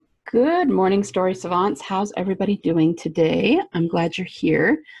Good morning, Story Savants. How's everybody doing today? I'm glad you're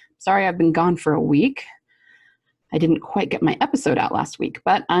here. Sorry I've been gone for a week. I didn't quite get my episode out last week,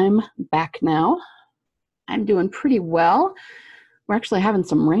 but I'm back now. I'm doing pretty well. We're actually having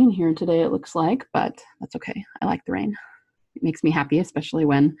some rain here today, it looks like, but that's okay. I like the rain. It makes me happy, especially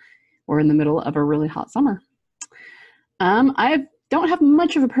when we're in the middle of a really hot summer. I don't have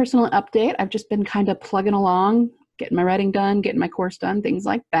much of a personal update. I've just been kind of plugging along, getting my writing done, getting my course done, things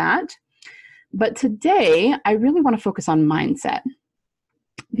like that. But today, I really want to focus on mindset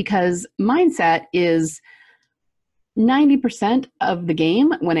because mindset is 90% of the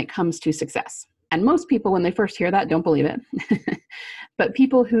game when it comes to success. And most people, when they first hear that, don't believe it. But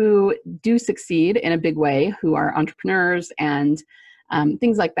people who do succeed in a big way, who are entrepreneurs and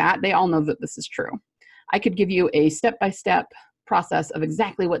things like that, they all know that this is true. I could give you a step-by-step process of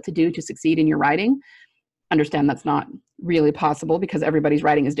exactly what to do to succeed in your writing. Understand that's not really possible because everybody's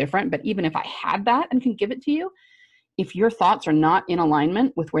writing is different. But even if I had that and can give it to you, if your thoughts are not in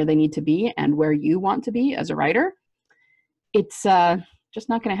alignment with where they need to be and where you want to be as a writer, it's just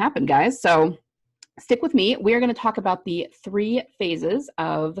not going to happen, guys. So stick with me. We are going to talk about the 3 phases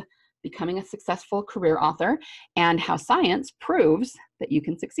of becoming a successful career author and how science proves that you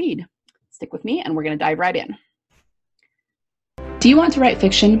can succeed. Stick with me and we're going to dive right in. Do you want to write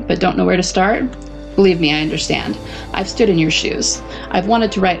fiction but don't know where to start? Believe me, I understand. I've stood in your shoes. I've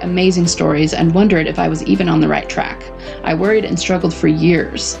wanted to write amazing stories and wondered if I was even on the right track. I worried and struggled for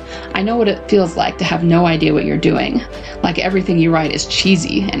years. I know what it feels like to have no idea what you're doing. Like everything you write is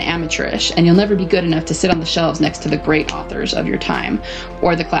cheesy and amateurish, and you'll never be good enough to sit on the shelves next to the great authors of your time,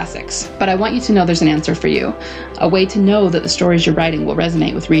 or the classics. But I want you to know there's an answer for you. A way to know that the stories you're writing will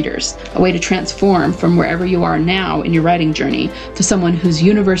resonate with readers. A way to transform from wherever you are now in your writing journey to someone who's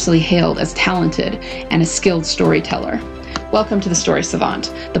universally hailed as talented and a skilled storyteller. Welcome to The Story Savant,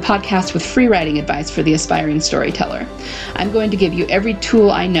 the podcast with free writing advice for the aspiring storyteller. I'm going to give you every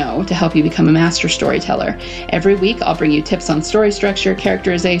tool I know to help you become a master storyteller. Every week, I'll bring you tips on story structure,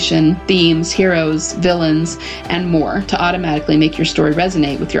 characterization, themes, heroes, villains, and more to automatically make your story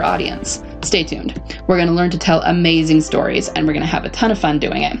resonate with your audience. Stay tuned. We're going to learn to tell amazing stories, and we're going to have a ton of fun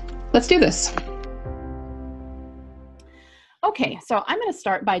doing it. Let's do this. Okay, so I'm going to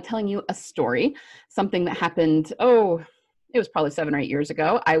start by telling you a story, something that happened, it was probably 7 or 8 years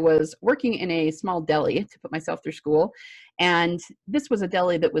ago. I was working in a small deli to put myself through school, and this was a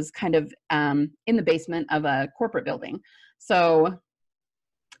deli that was kind of in the basement of a corporate building. So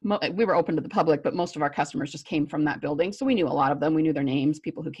we were open to the public, but most of our customers just came from that building, so we knew a lot of them. We knew their names,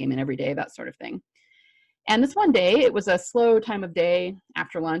 people who came in every day, that sort of thing. And this one day, it was a slow time of day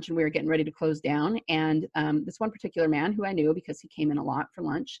after lunch, and we were getting ready to close down. And this one particular man who I knew because he came in a lot for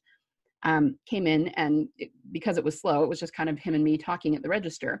lunch, came in, and because it was slow, it was just kind of him and me talking at the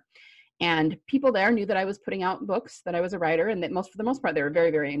register. And people there knew that I was putting out books, that I was a writer, and that for the most part, they were very,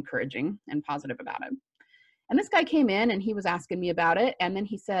 very encouraging and positive about it. And this guy came in and he was asking me about it. And then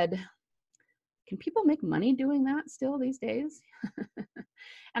he said, "Can people make money doing that still these days?"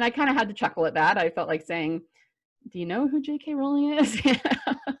 And I kind of had to chuckle at that. I felt like saying, "Do you know who J.K. Rowling is?"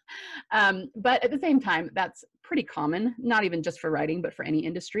 But at the same time, that's pretty common, not even just for writing, but for any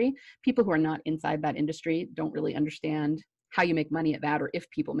industry. People who are not inside that industry don't really understand how you make money at that, or if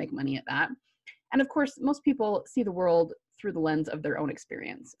people make money at that. And of course, most people see the world through the lens of their own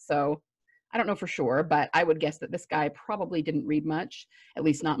experience. So I don't know for sure, but I would guess that this guy probably didn't read much, at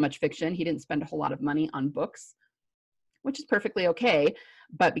least not much fiction. He didn't spend a whole lot of money on books, which is perfectly okay.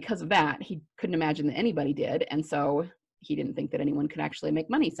 But because of that, he couldn't imagine that anybody did. And so he didn't think that anyone could actually make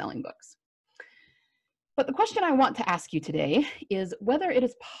money selling books. But the question I want to ask you today is whether it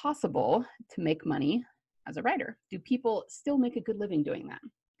is possible to make money as a writer. Do people still make a good living doing that?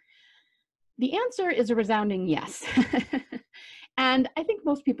 The answer is a resounding yes. And I think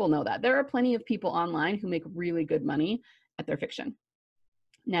most people know that. There are plenty of people online who make really good money at their fiction.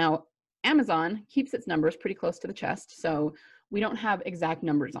 Now, Amazon keeps its numbers pretty close to the chest, so we don't have exact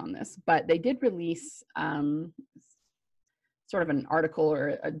numbers on this, but they did release sort of an article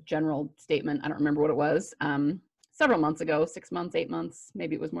or a general statement, I don't remember what it was, several months ago, 6 months, 8 months,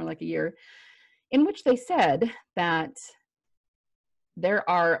 maybe it was more like a year, in which they said that there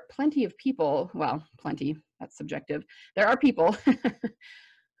are plenty of people, well, plenty, that's subjective. There are people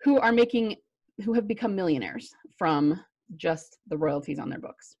who have become millionaires from just the royalties on their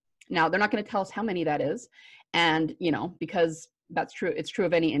books. Now, they're not going to tell us how many that is. And, because that's true, it's true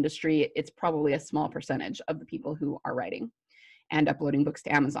of any industry, it's probably a small percentage of the people who are writing and uploading books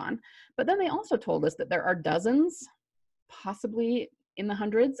to Amazon. But then they also told us that there are dozens, possibly in the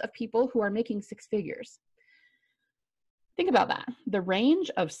hundreds of people who are making 6 figures. Think about that. The range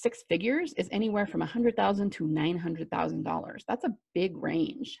of six figures is anywhere from $100,000 to $900,000. That's a big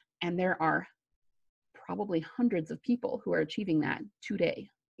range. And there are probably hundreds of people who are achieving that today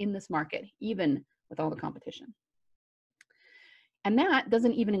in this market, even with all the competition. And that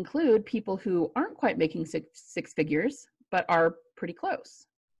doesn't even include people who aren't quite making six figures, but are pretty close.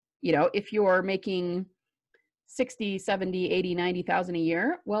 You know, if you're making 60, 70, 80, 90,000 a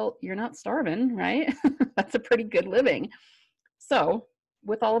year, well, you're not starving, right? That's a pretty good living. So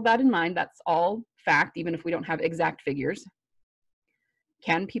with all of that in mind, that's all fact, even if we don't have exact figures.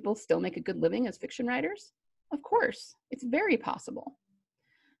 Can people still make a good living as fiction writers? Of course, it's very possible.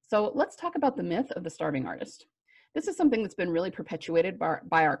 So let's talk about the myth of the starving artist. This is something that's been really perpetuated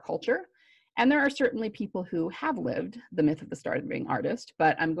by our culture. And there are certainly people who have lived the myth of the starving artist,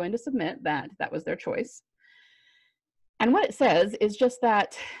 but I'm going to submit that that was their choice. And what it says is just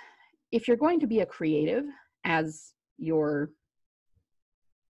that if you're going to be a creative as your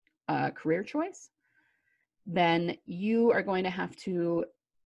career choice, then you are going to have to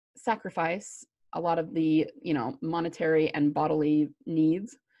sacrifice a lot of the, monetary and bodily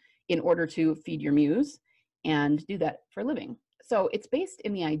needs in order to feed your muse and do that for a living. So it's based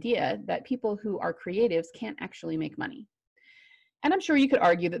in the idea that people who are creatives can't actually make money. And I'm sure you could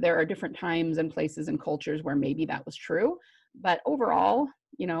argue that there are different times and places and cultures where maybe that was true. But overall,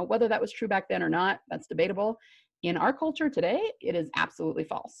 whether that was true back then or not, that's debatable. In our culture today, it is absolutely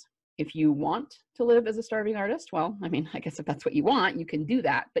false. If you want to live as a starving artist, well, I guess if that's what you want, you can do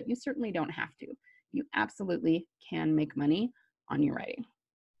that, but you certainly don't have to. You absolutely can make money on your writing.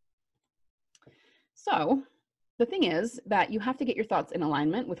 So the thing is that you have to get your thoughts in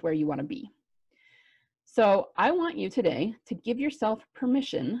alignment with where you want to be. So I want you today to give yourself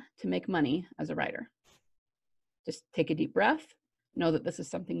permission to make money as a writer. Just take a deep breath. Know that this is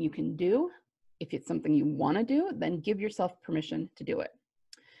something you can do. If it's something you want to do, then give yourself permission to do it.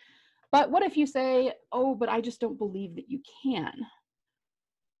 But what if you say, oh, but I just don't believe that you can.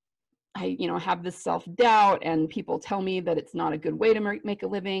 I, have this self-doubt and people tell me that it's not a good way to make a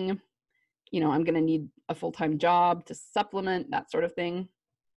living. I'm going to need a full-time job to supplement, that sort of thing.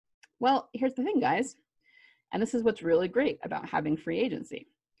 Well, here's the thing, guys. And this is what's really great about having free agency.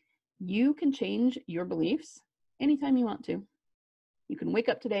 You can change your beliefs anytime you want to. You can wake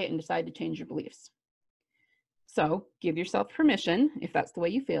up today and decide to change your beliefs. So give yourself permission, if that's the way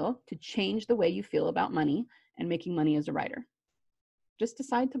you feel, to change the way you feel about money and making money as a writer. Just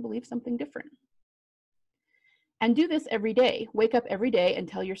decide to believe something different. And do this every day. Wake up every day and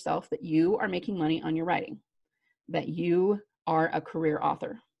tell yourself that you are making money on your writing, that you are a career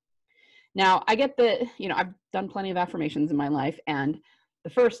author. Now, I get that, I've done plenty of affirmations in my life, and the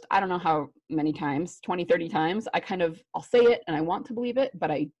first, I don't know how many times, 20, 30 times, I'll say it and I want to believe it,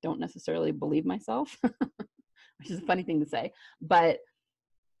 but I don't necessarily believe myself, which is a funny thing to say. But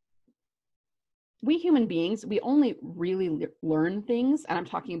we human beings, we only really learn things, and I'm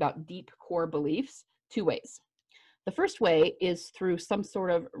talking about deep core beliefs, two ways. The first way is through some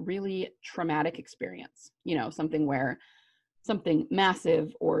sort of really traumatic experience, something where something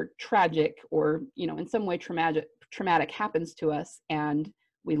massive or tragic or, in some way traumatic happens to us, and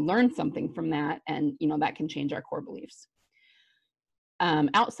we learn something from that, and, that can change our core beliefs.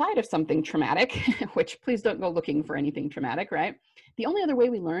 Outside of something traumatic, which please don't go looking for anything traumatic, right? The only other way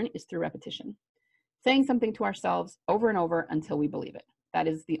we learn is through repetition. Saying something to ourselves over and over until we believe it. That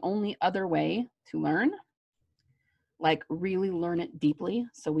is the only other way to learn, like really learn it deeply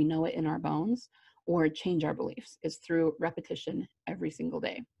so we know it in our bones, or change our beliefs, is through repetition every single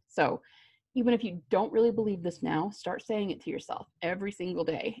day. So even if you don't really believe this now, start saying it to yourself every single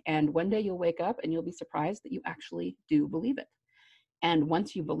day. And one day you'll wake up and you'll be surprised that you actually do believe it. And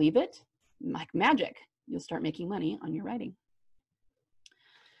once you believe it, like magic, you'll start making money on your writing.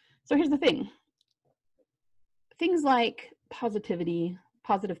 So here's the thing. Things like positivity,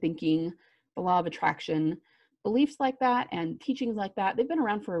 positive thinking, the law of attraction, beliefs like that and teachings like that, they've been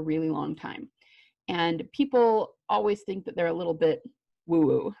around for a really long time. And people always think that they're a little bit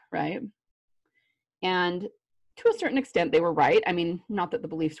woo-woo, right? And to a certain extent, they were right. Not that the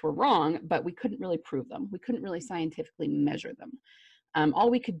beliefs were wrong, but we couldn't really prove them. We couldn't really scientifically measure them. All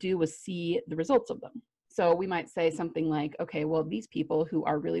we could do was see the results of them. So we might say something like, okay, well, these people who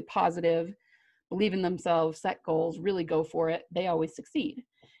are really positive, believe in themselves, set goals, really go for it, they always succeed.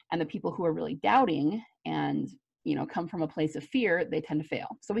 And the people who are really doubting and, come from a place of fear, they tend to fail.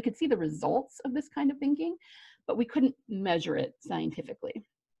 So we could see the results of this kind of thinking, but we couldn't measure it scientifically.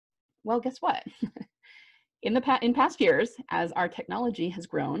 Well, guess what? In past years, as our technology has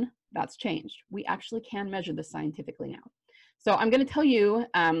grown, that's changed. We actually can measure this scientifically now. So I'm going to tell you,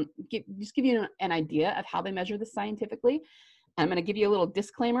 just give you an idea of how they measure this scientifically. I'm going to give you a little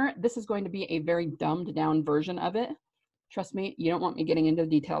disclaimer. This is going to be a very dumbed down version of it. Trust me, you don't want me getting into the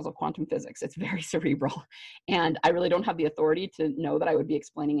details of quantum physics. It's very cerebral. And I really don't have the authority to know that I would be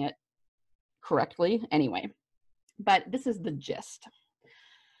explaining it correctly anyway. But this is the gist.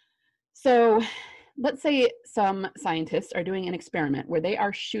 So let's say some scientists are doing an experiment where they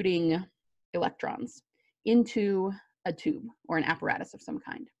are shooting electrons into a tube or an apparatus of some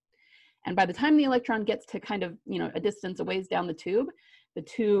kind. And by the time the electron gets to kind of, a distance a ways down the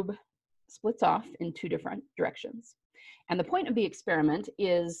tube splits off in two different directions. And the point of the experiment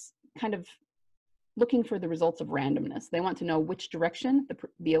is kind of looking for the results of randomness. They want to know which direction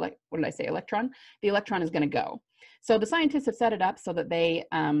the electron is going to go. So the scientists have set it up so that they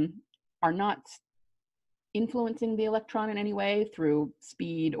are not influencing the electron in any way through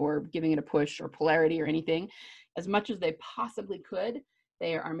speed or giving it a push or polarity or anything. As much as they possibly could,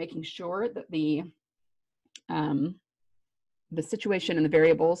 they are making sure that the situation and the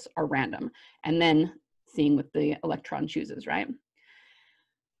variables are random, and then seeing what the electron chooses, right?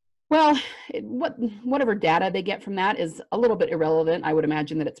 Well, whatever data they get from that is a little bit irrelevant. I would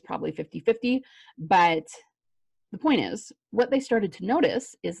imagine that it's probably 50-50, but the point is, what they started to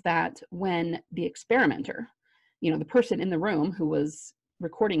notice is that when the experimenter, the person in the room who was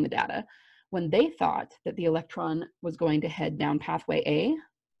recording the data, when they thought that the electron was going to head down pathway A,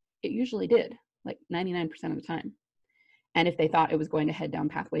 it usually did, like 99% of the time. And if they thought it was going to head down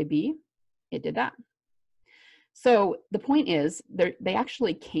pathway B, it did that. So the point is, they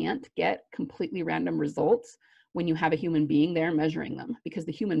actually can't get completely random results when you have a human being there measuring them, because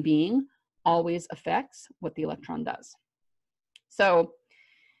the human being always affects what the electron does. So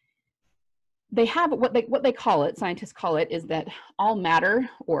they have what they call it, scientists call it, is that all matter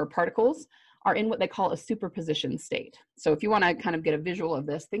or particles are in what they call a superposition state. So if you want to kind of get a visual of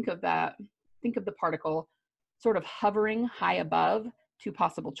this, think of the particle sort of hovering high above two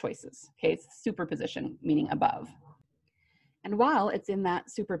possible choices. Okay, it's superposition, meaning above. And while it's in that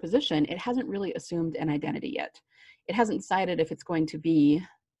superposition, it hasn't really assumed an identity yet. It hasn't decided if it's going to be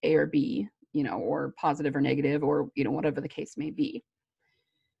A or B, or positive or negative, or, whatever the case may be.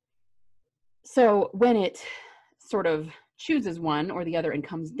 So when it sort of chooses one or the other and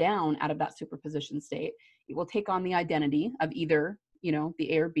comes down out of that superposition state, it will take on the identity of either,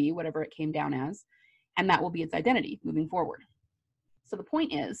 the A or B, whatever it came down as, and that will be its identity moving forward. So the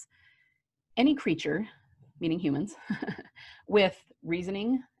point is, any creature, meaning humans, with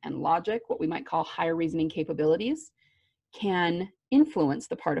reasoning and logic, what we might call higher reasoning capabilities, can influence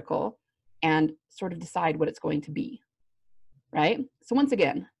the particle and sort of decide what it's going to be, right? So once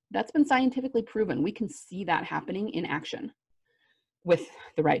again, that's been scientifically proven. We can see that happening in action with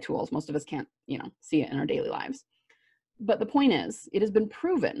the right tools. Most of us can't, see it in our daily lives. But the point is, it has been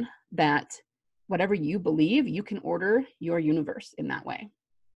proven that whatever you believe, you can order your universe in that way.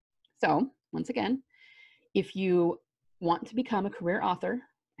 So once again, if you want to become a career author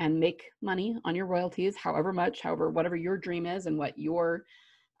and make money on your royalties, whatever your dream is and what your,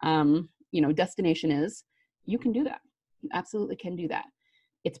 destination is, you can do that. You absolutely can do that.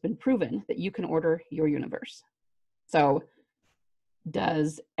 It's been proven that you can order your universe. So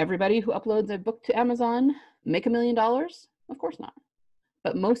does everybody who uploads a book to Amazon make $1 million? Of course not.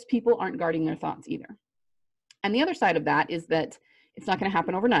 But most people aren't guarding their thoughts either. And the other side of that is that it's not going to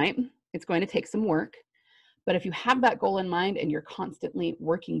happen overnight. It's going to take some work. But if you have that goal in mind and you're constantly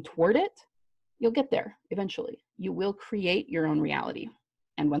working toward it, you'll get there eventually. You will create your own reality.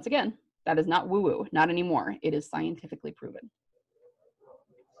 And once again, that is not woo-woo, not anymore. It is scientifically proven.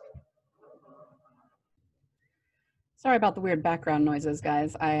 Sorry about the weird background noises,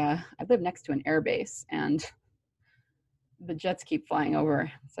 guys. I live next to an air base and the jets keep flying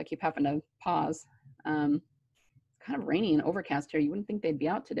over, so I keep having to pause. It's kind of rainy and overcast here. You wouldn't think they'd be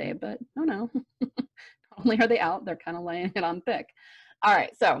out today, but oh no. Not only are they out, they're kind of laying it on thick. All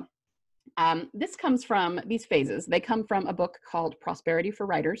right, so this comes from these phases. They come from a book called Prosperity for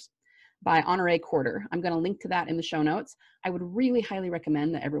Writers by Honoré Corder. I'm going to link to that in the show notes. I would really highly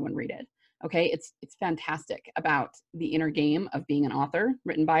recommend that everyone read it. Okay, it's fantastic about the inner game of being an author,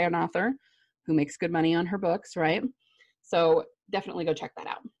 written by an author who makes good money on her books, right? So definitely go check that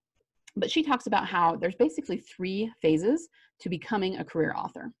out. But she talks about how there's basically 3 phases to becoming a career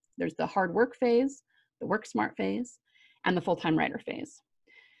author. There's the hard work phase, the work smart phase, and the full-time writer phase.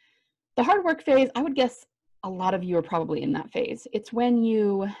 The hard work phase, I would guess a lot of you are probably in that phase. It's when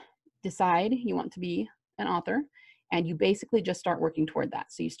you decide you want to be an author and you basically just start working toward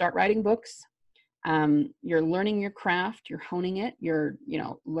that. So you start writing books, you're learning your craft, you're honing it, you're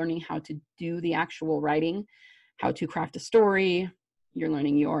learning how to do the actual writing, how to craft a story. You're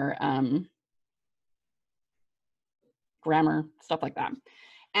learning your grammar, stuff like that.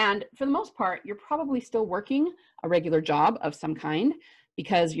 And for the most part, you're probably still working a regular job of some kind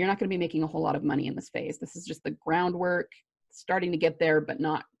because you're not going to be making a whole lot of money in this phase. This is just the groundwork, starting to get there, but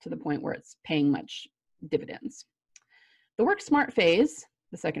not to the point where it's paying much dividends. The work smart phase,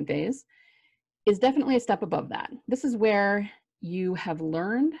 the second phase, is definitely a step above that. This is where you have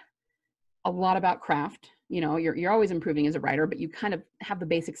learned a lot about craft. You know, you're always improving as a writer, but you kind of have the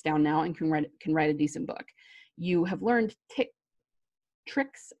basics down now and can write a decent book. You have learned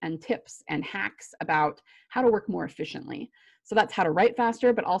tricks and tips and hacks about how to work more efficiently. So that's how to write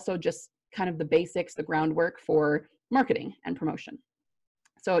faster, but also just kind of the basics, the groundwork for marketing and promotion.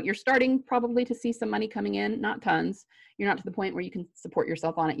 So you're starting probably to see some money coming in, not tons. You're not to the point where you can support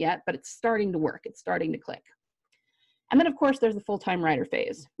yourself on it yet, but it's starting to work. It's starting to click. And then of course there's the full-time writer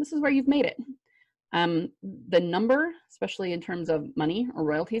phase. This is where you've made it. The number, especially in terms of money or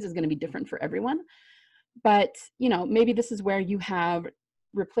royalties, is going to be different for everyone. But, you know, maybe this is where you have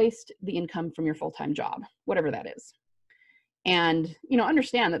replaced the income from your full-time job, whatever that is. And, you know,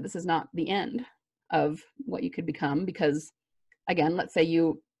 understand that this is not the end of what you could become, because again, let's say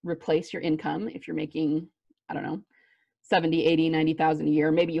you replace your income. If you're making, I don't know, 70, 80, 90,000 a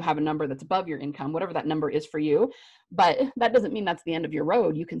year, maybe you have a number that's above your income, whatever that number is for you. But that doesn't mean that's the end of your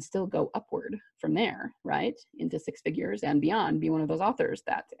road. You can still go upward from there, right? Into six figures and beyond. Be one of those authors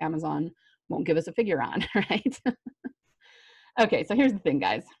that Amazon won't give us a figure on, right? Okay, so here's the thing,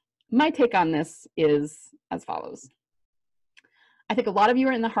 guys. My take on this is as follows. I think a lot of you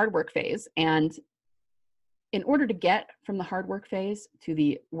are in the hard work phase, and in order to get from the hard work phase to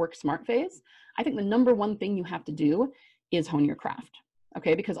the work smart phase, I think the number one thing you have to do is hone your craft,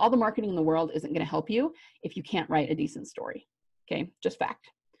 okay? Because all the marketing in the world isn't gonna help you if you can't write a decent story, okay? Just fact.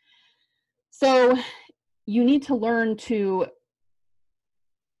 So you need to learn to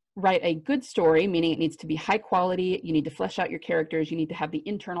write a good story, meaning it needs to be high quality. You need to flesh out your characters. You need to have the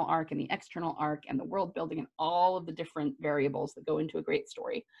internal arc and the external arc and the world building and all of the different variables that go into a great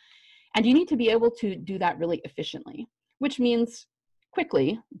story. And you need to be able to do that really efficiently, which means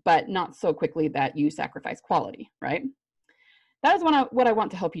quickly, but not so quickly that you sacrifice quality, right? That is what I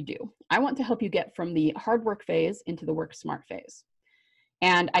want to help you do. I want to help you get from the hard work phase into the work smart phase.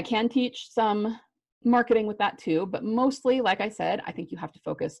 And I can teach some marketing with that too, but mostly, like I said, I think you have to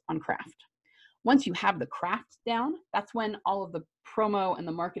focus on craft. Once you have the craft down, that's when all of the promo and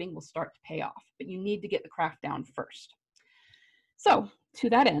the marketing will start to pay off, but you need to get the craft down first. So to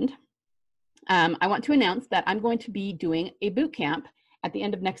that end, I want to announce that I'm going to be doing a boot camp at the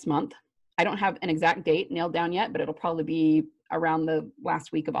end of next month. I don't have an exact date nailed down yet, but it'll probably be around the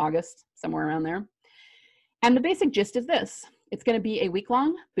last week of August, somewhere around there. And the basic gist is this. It's going to be a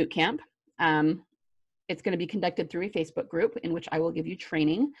week-long boot camp. It's going to be conducted through a Facebook group in which I will give you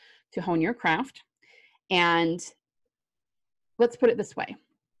training to hone your craft. And let's put it this way.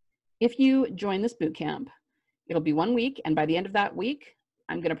 If you join this boot camp, it'll be 1 week. And by the end of that week,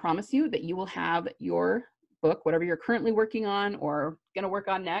 I'm going to promise you that you will have your book, whatever you're currently working on or going to work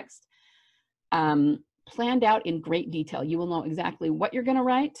on next, planned out in great detail. You will know exactly what you're going to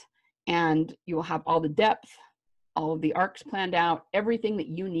write, and you will have all the depth, all of the arcs planned out, everything that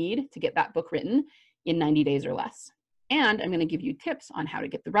you need to get that book written in 90 days or less. And I'm going to give you tips on how to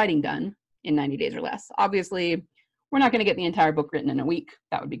get the writing done in 90 days or less. Obviously, we're not going to get the entire book written in a week.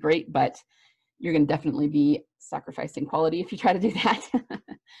 That would be great, but you're going to definitely be sacrificing quality if you try to do that.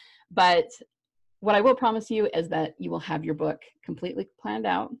 But what I will promise you is that you will have your book completely planned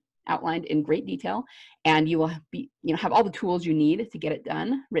out, outlined in great detail, and you will be, have all the tools you need to get it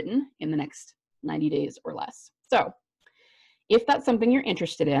done, written in the next 90 days or less. So if that's something you're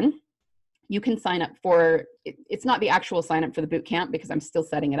interested in, you can sign up for, it's not the actual sign up for the boot camp because I'm still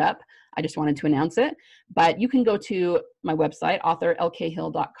setting it up. I just wanted to announce it, but you can go to my website,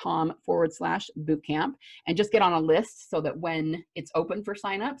 authorlkhill.com/bootcamp, and just get on a list so that when it's open for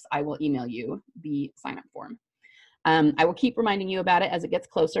signups, I will email you the sign up form. I will keep reminding you about it as it gets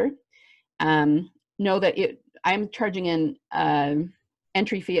closer. Know that I'm charging an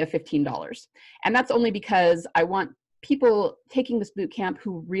entry fee of $15. And that's only because I want people taking this boot camp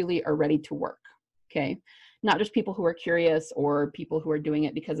who really are ready to work, okay? Not just people who are curious or people who are doing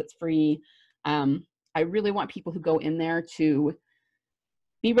it because it's free. I really want people who go in there to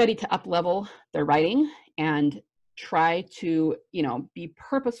be ready to up-level their writing and try to, be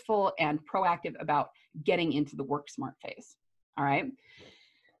purposeful and proactive about getting into the work smart phase, all right?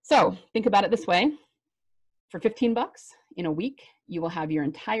 So think about it this way. For 15 bucks in a week, you will have your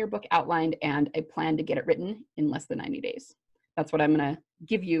entire book outlined and a plan to get it written in less than 90 days. That's what I'm going to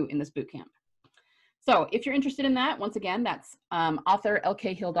give you in this boot camp. So if you're interested in that, once again, that's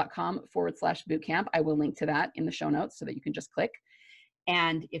authorlkhill.com/bootcamp. I will link to that in the show notes so that you can just click.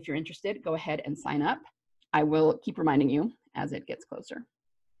 And if you're interested, go ahead and sign up. I will keep reminding you as it gets closer.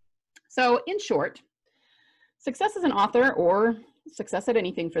 So in short, success as an author, or success at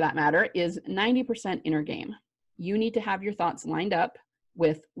anything for that matter, is 90% inner game. You need to have your thoughts lined up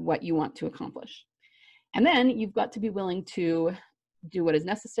with what you want to accomplish. And then you've got to be willing to do what is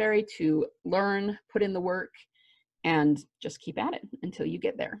necessary to learn, put in the work, and just keep at it until you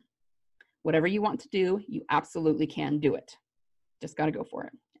get there. Whatever you want to do, you absolutely can do it. Just got to go for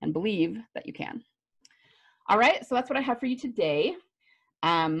it and believe that you can. All right, so that's what I have for you today.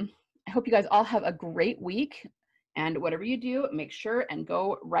 I hope you guys all have a great week, and whatever you do, make sure and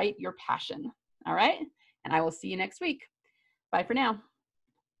go write your passion. All right, and I will see you next week. Bye for now.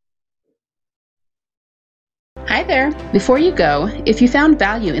 Hi there. Before you go, if you found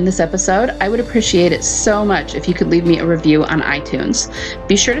value in this episode, I would appreciate it so much if you could leave me a review on iTunes.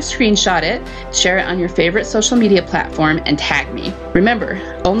 Be sure to screenshot it, share it on your favorite social media platform, and tag me. Remember,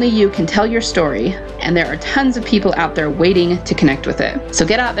 only you can tell your story, and there are tons of people out there waiting to connect with it. So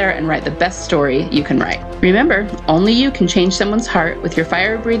get out there and write the best story you can write. Remember, only you can change someone's heart with your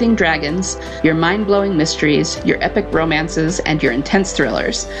fire-breathing dragons, your mind-blowing mysteries, your epic romances, and your intense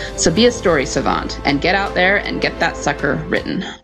thrillers. So be a story savant and get out there and get that sucker written.